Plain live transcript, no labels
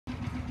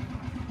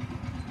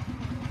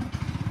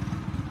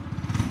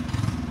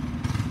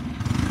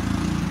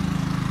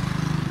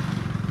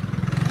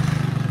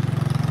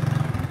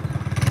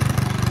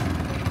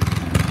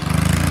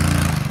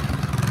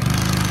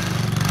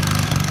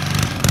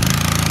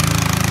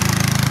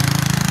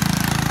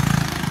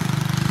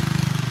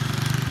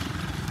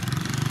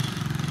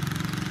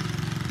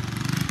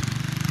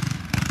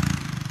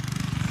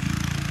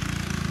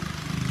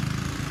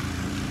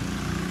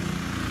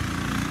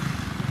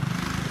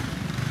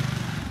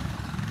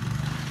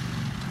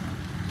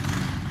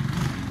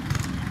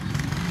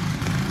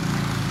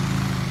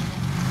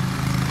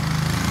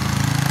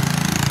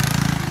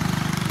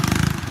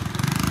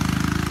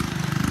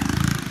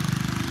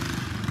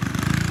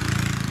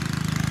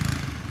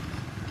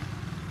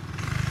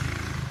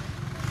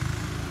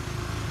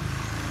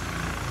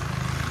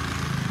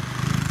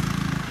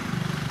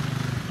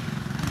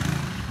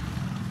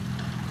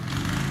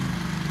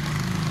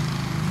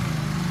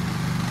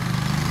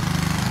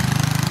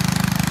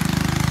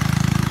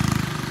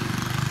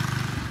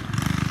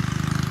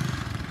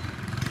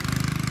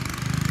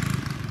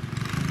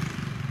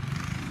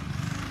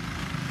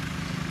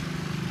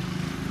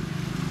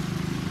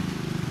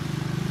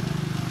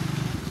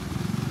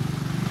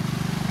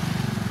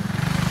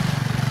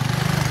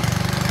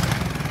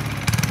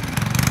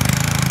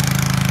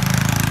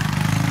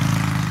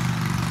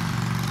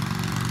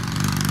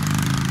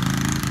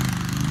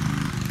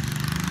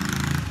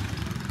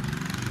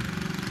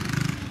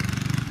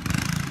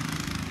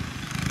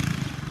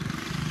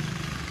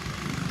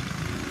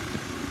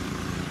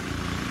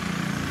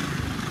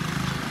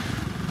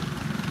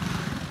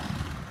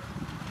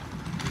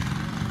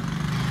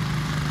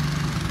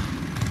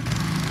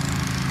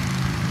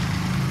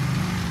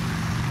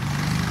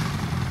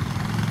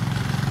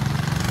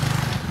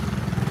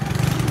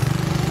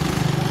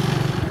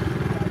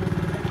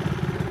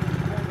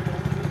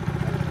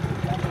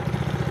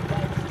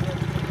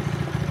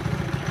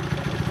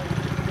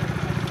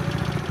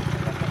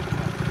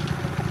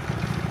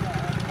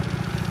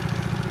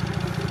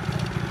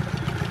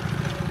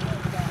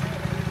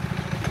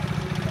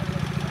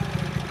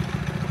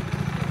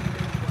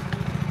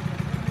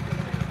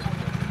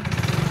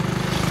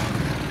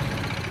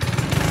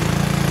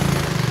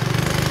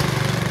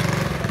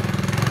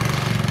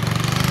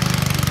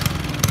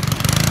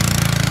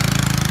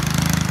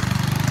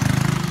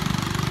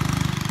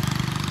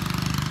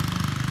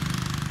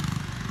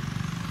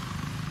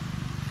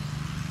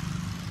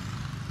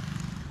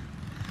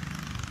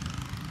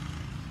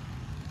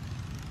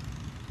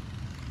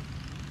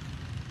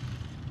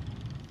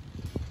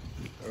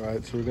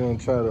Alright, so we're gonna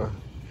try to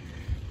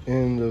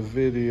end the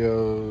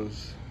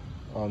videos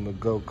on the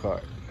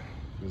go-kart.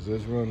 Cause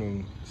it's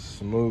running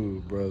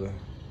smooth, brother.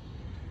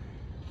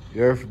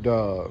 Slab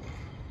Dog,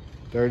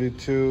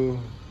 32,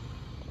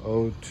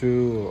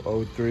 02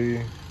 or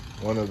 03,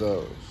 one of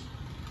those.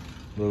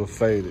 A little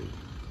faded.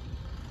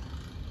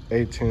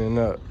 18 and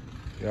up,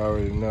 you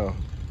already know.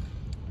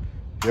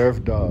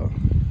 Slab Dog.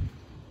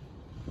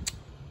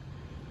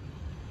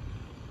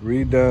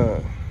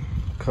 Redone,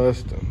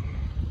 custom.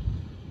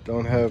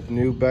 Don't have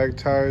new back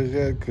tires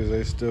yet because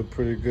they still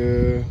pretty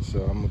good,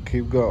 so I'm gonna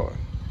keep going.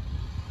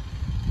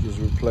 Just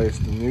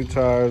replaced the new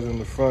tires in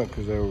the front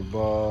because they were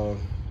bald.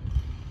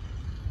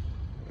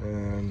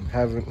 And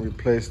haven't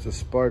replaced the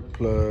spark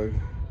plug.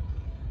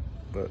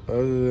 But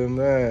other than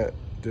that,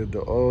 did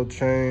the oil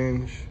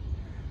change,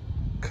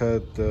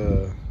 cut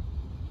the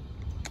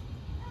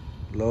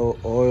low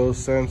oil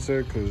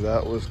sensor because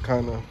that was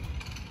kind of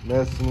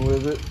messing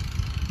with it.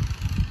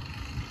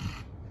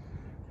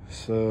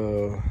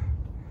 So,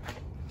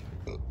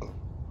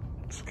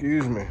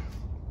 excuse me,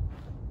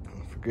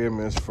 forgive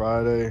me, it's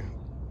Friday.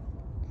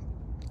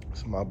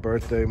 It's my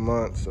birthday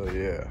month, so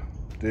yeah,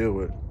 deal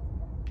with it.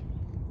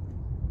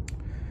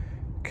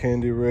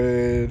 Candy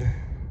red,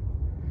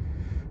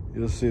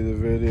 you'll see the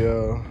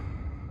video.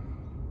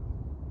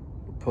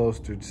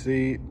 Upholstered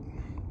seat,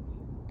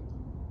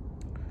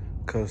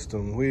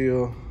 custom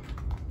wheel,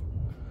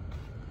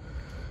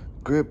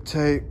 grip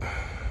tape,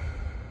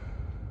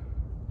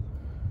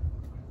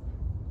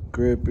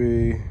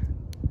 grippy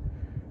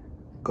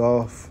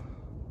golf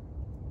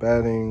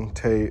batting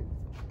tape,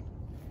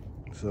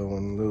 so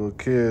when little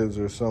kids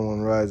or someone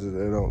rides it,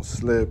 they don't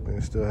slip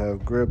and still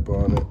have grip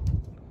on it.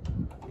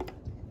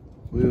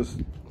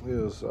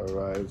 Wheels all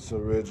right. It's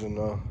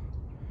original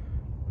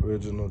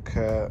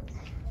cap.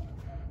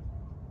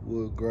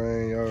 Wood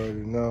grain, you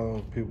already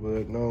know. People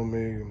that know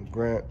me,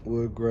 Grant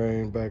wood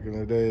grain back in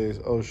the days.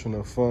 Ocean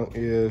of Funk,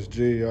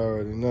 ESG, you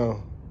already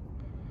know.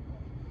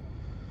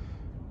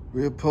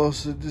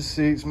 Reupholstered the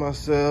seats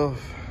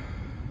myself.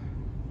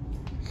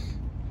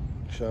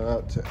 Shout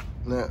out to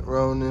Nat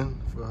Ronan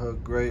for her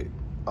great,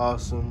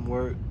 awesome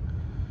work.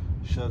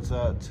 Shouts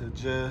out to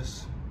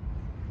Jess,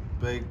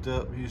 Baked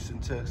Up, Houston,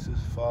 Texas.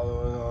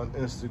 Following on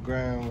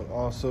Instagram and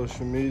all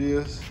social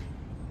medias.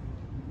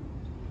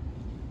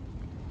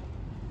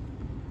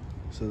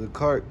 So the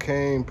cart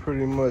came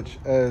pretty much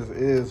as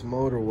is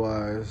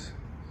motor-wise.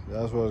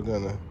 That's what I was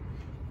gonna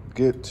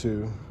get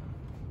to.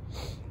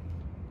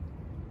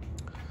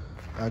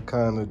 I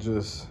kind of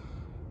just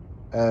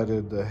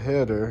added the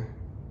header.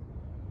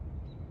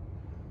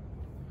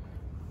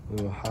 A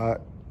little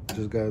hot,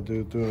 just gotta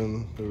do it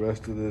during the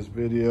rest of this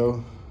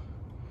video.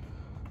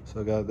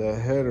 So I got that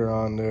header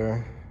on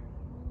there.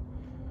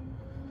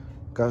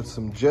 Got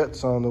some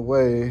jets on the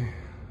way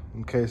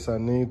in case I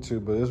need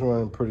to, but it's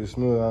running pretty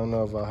smooth. I don't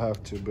know if I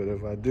have to, but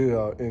if I do,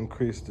 I'll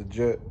increase the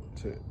jet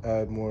to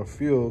add more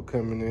fuel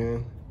coming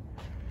in.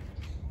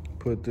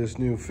 Put this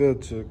new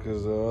filter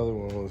because the other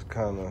one was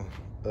kind of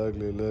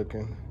ugly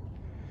looking.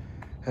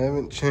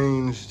 Haven't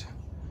changed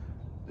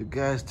the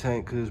gas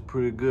tank because it's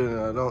pretty good, and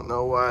I don't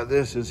know why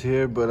this is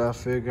here, but I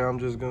figure I'm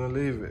just gonna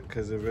leave it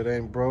because if it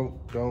ain't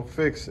broke, don't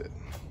fix it.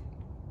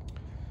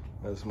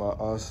 That's my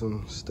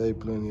awesome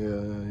stapling.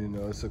 Yeah, you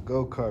know, it's a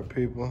go-kart,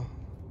 people.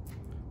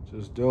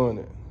 Just doing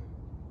it.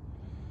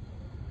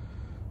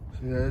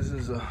 So yeah, this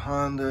is a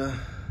Honda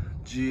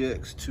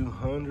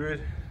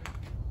GX200.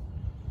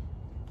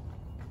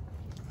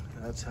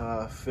 That's how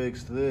I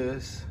fixed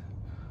this.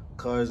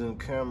 Cars in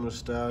camera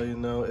style, you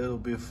know, it'll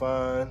be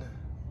fine.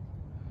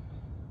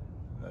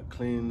 I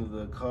cleaned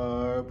the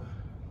carb.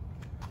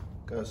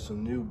 Got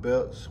some new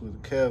belts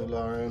with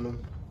Kevlar in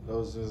them.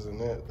 Those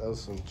isn't it.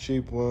 Those some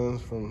cheap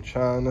ones from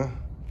China.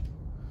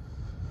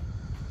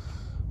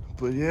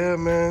 But yeah,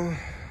 man,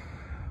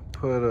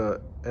 put a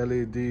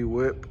LED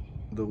whip.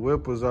 The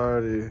whip was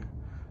already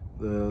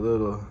the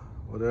little,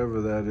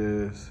 whatever that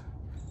is,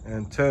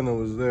 antenna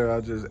was there. I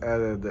just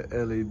added the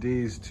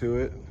LEDs to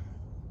it.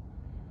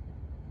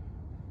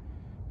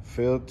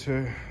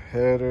 Filter,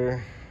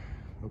 header,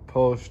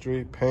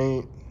 upholstery,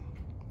 paint,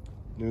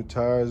 new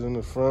tires in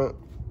the front.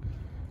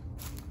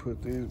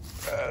 Put these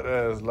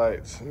badass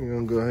lights. We're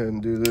gonna go ahead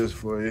and do this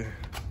for you.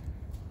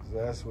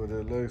 That's what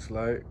it looks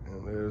like,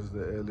 and there's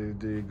the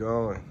LED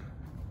going.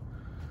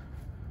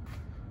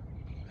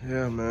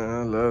 Yeah, man,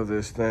 I love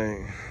this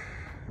thing.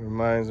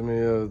 Reminds me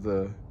of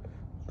the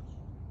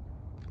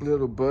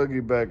little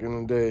buggy back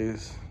in the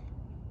days.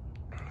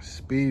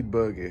 Speed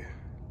buggy.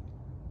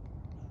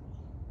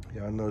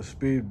 Y'all know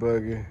speed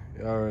buggy,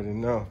 y'all already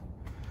know.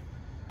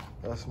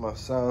 That's my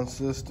sound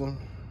system.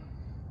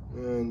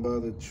 And by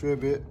the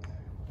Tribit.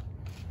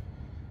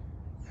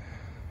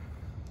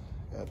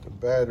 Got the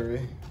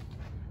battery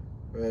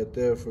right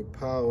there for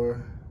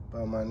power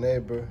by my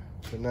neighbor,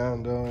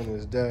 Fernando, and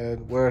his dad,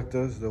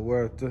 Huertas, the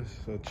Huertas.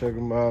 So check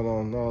them out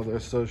on all their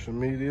social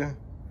media.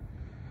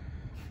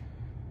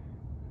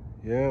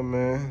 Yeah,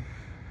 man.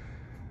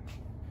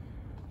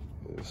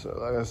 So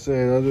like I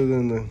said, other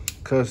than the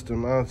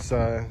custom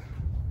outside,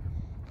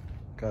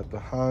 Got the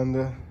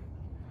Honda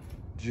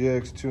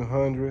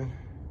GX200.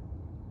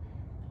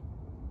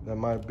 That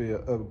might be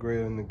an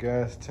upgrade in the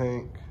gas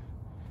tank.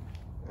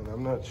 And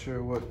I'm not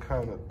sure what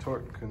kind of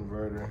torque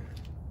converter.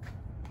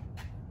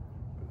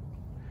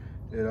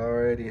 It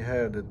already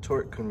had the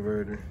torque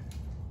converter.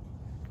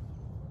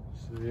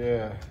 So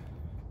yeah.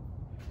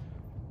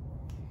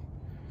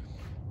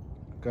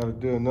 Gotta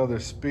do another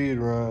speed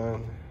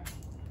run.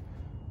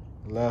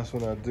 The last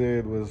one I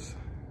did was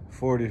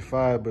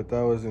 45, but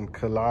that was in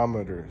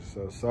kilometers.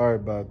 So sorry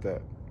about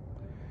that.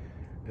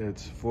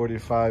 It's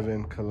 45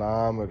 in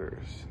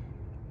kilometers.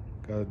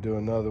 Gotta do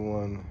another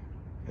one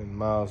in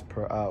miles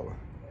per hour.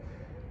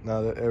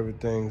 Now that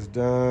everything's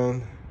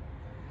done,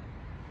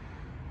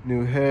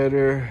 new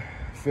header,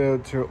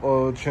 filter,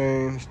 oil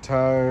change,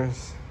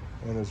 tires,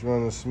 and it's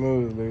running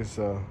smoothly,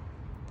 so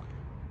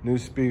new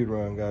speed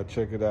run, gotta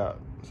check it out.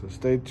 So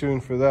stay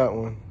tuned for that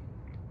one.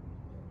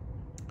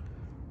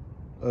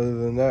 Other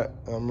than that,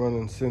 I'm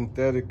running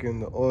synthetic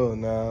in the oil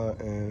now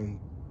and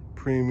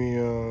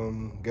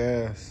premium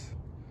gas,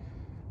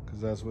 because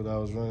that's what I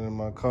was running in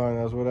my car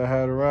and that's what I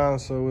had around,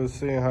 so we'll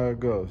see how it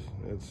goes.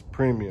 It's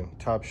premium,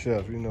 top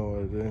shelf, you know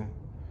what it is.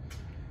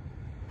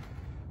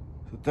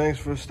 So thanks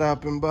for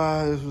stopping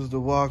by. This was the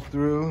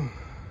walkthrough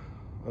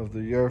of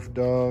the Yerf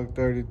Dog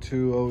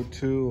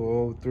 3202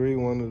 or 03,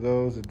 one of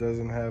those. It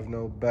doesn't have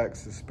no back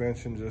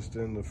suspension, just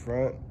in the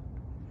front.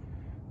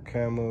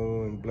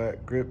 Camo and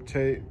black grip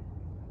tape,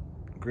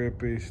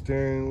 grippy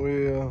steering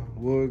wheel,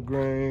 wood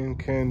grain,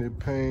 candy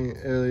paint,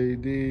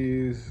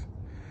 LEDs,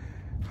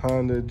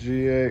 Honda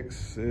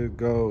GX, it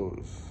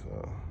goes.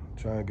 So,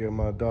 trying to get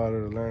my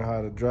daughter to learn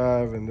how to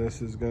drive, and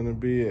this is gonna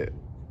be it.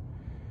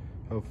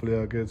 Hopefully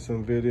I'll get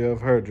some video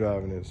of her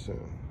driving it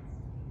soon.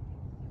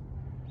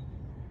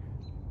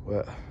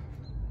 Well,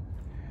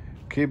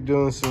 keep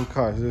doing some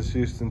cars. This is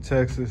Houston,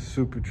 Texas,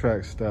 super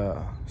track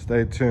style.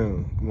 Stay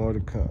tuned, more to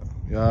come.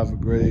 Y'all have a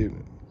great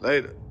evening.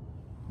 Later.